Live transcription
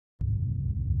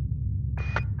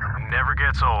Never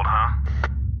gets old, huh?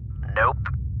 Nope.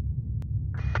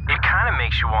 It kind of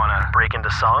makes you want to Break into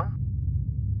song?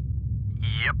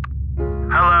 Yep.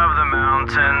 I love the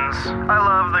mountains. I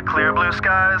love the clear blue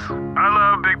skies. I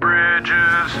love big bridges.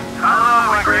 I love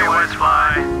when gray woods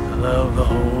fly. I love the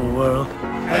whole world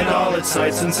and all its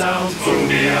sights and sounds.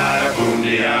 Boom-de-yada,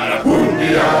 boom-de-yada,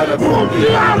 boom-de-yada,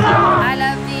 boom-de-yada. I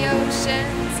love the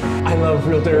oceans. I love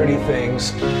real dirty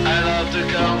things. I love to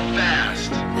go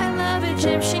fast. I love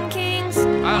Egyptian kings.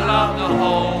 I love the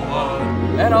whole world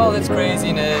and all its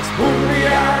craziness.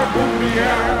 Boom-de-yada,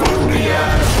 boom-de-yada,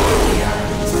 boom-de-yada, boom-de-yada.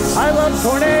 I love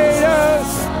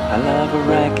tornadoes. I love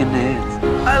arachnids.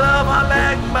 I love hot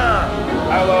magma.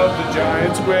 I love the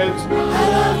giant squids. I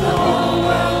love the whole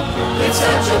world. It's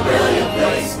such a brilliant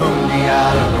place.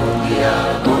 Boom-de-yada,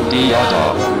 boom-de-yada,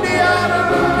 Boom-de-yada. boom-de-yada,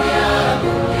 boom-de-yada,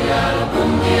 boom-de-yada,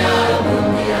 boom-de-yada,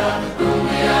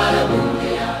 boom-de-yada,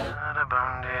 boom-de-yada,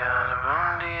 boom-de-yada.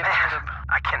 Man,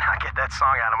 I cannot get that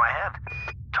song out of my head.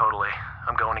 Totally.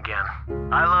 I'm going again.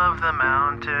 I love the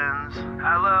mountains.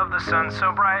 I love the sun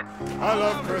so bright. I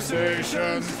love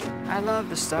crustaceans. I love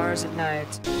the stars at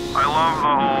night. I love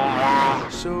the whole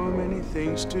world. So many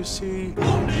things to see. I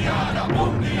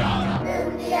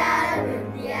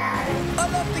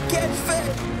love the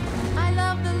catfish. I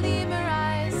love the lemur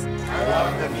eyes. I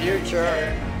love the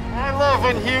future. I love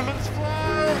when humans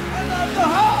fly. I love the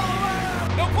whole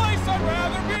world. No place I'd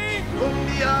rather be.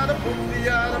 Boom-de-yada,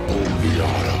 boom-de-yada,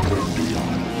 boom-de-yada,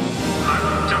 boom-de-yada. I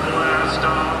love to blast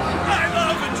off. I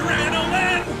love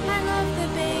adrenaline. I love the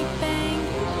Big Bang.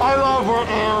 I love where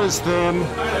air is thin.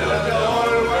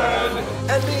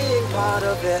 And being part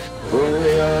of it.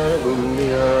 Boom-de-yada,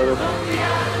 boom-de-yada,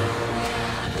 boom-de-yada.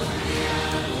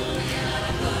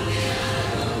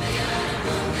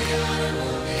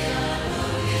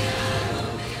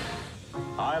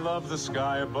 I love the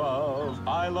sky above.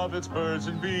 I love its birds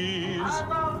and bees. I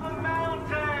love the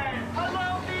mountains. I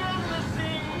love the endless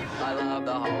seas. I love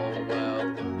the whole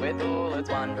world with all its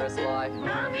wondrous life.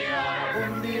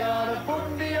 Boom-de-yada,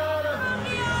 boom-de-yada.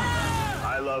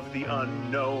 I love the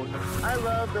unknown. I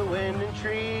love the wind and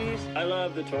trees. I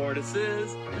love the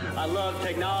tortoises. I love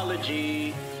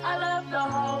technology. I love the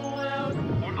whole world.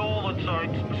 With all its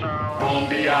sights and sounds.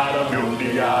 Boom-de-yada,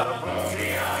 boom-de-yada.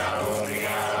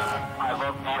 I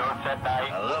love the earth at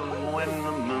night. I love when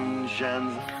the moon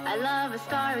shines. I love a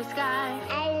starry sky.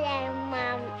 I love Mom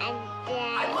and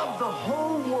Dad. I love the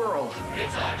whole world.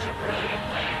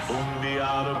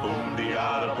 Boom-de-yada,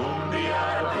 boom-de-yada,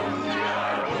 boom-de-yada,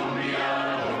 boom-de-yada,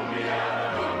 boom-de-yada,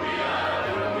 boom-de-yada, boom-de-yada,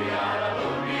 boom-de-yada,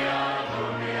 boom-de-yada,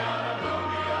 boom-de-yada,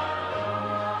 boom-de-yada.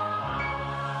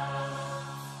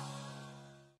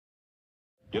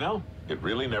 You know, it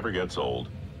really never gets old.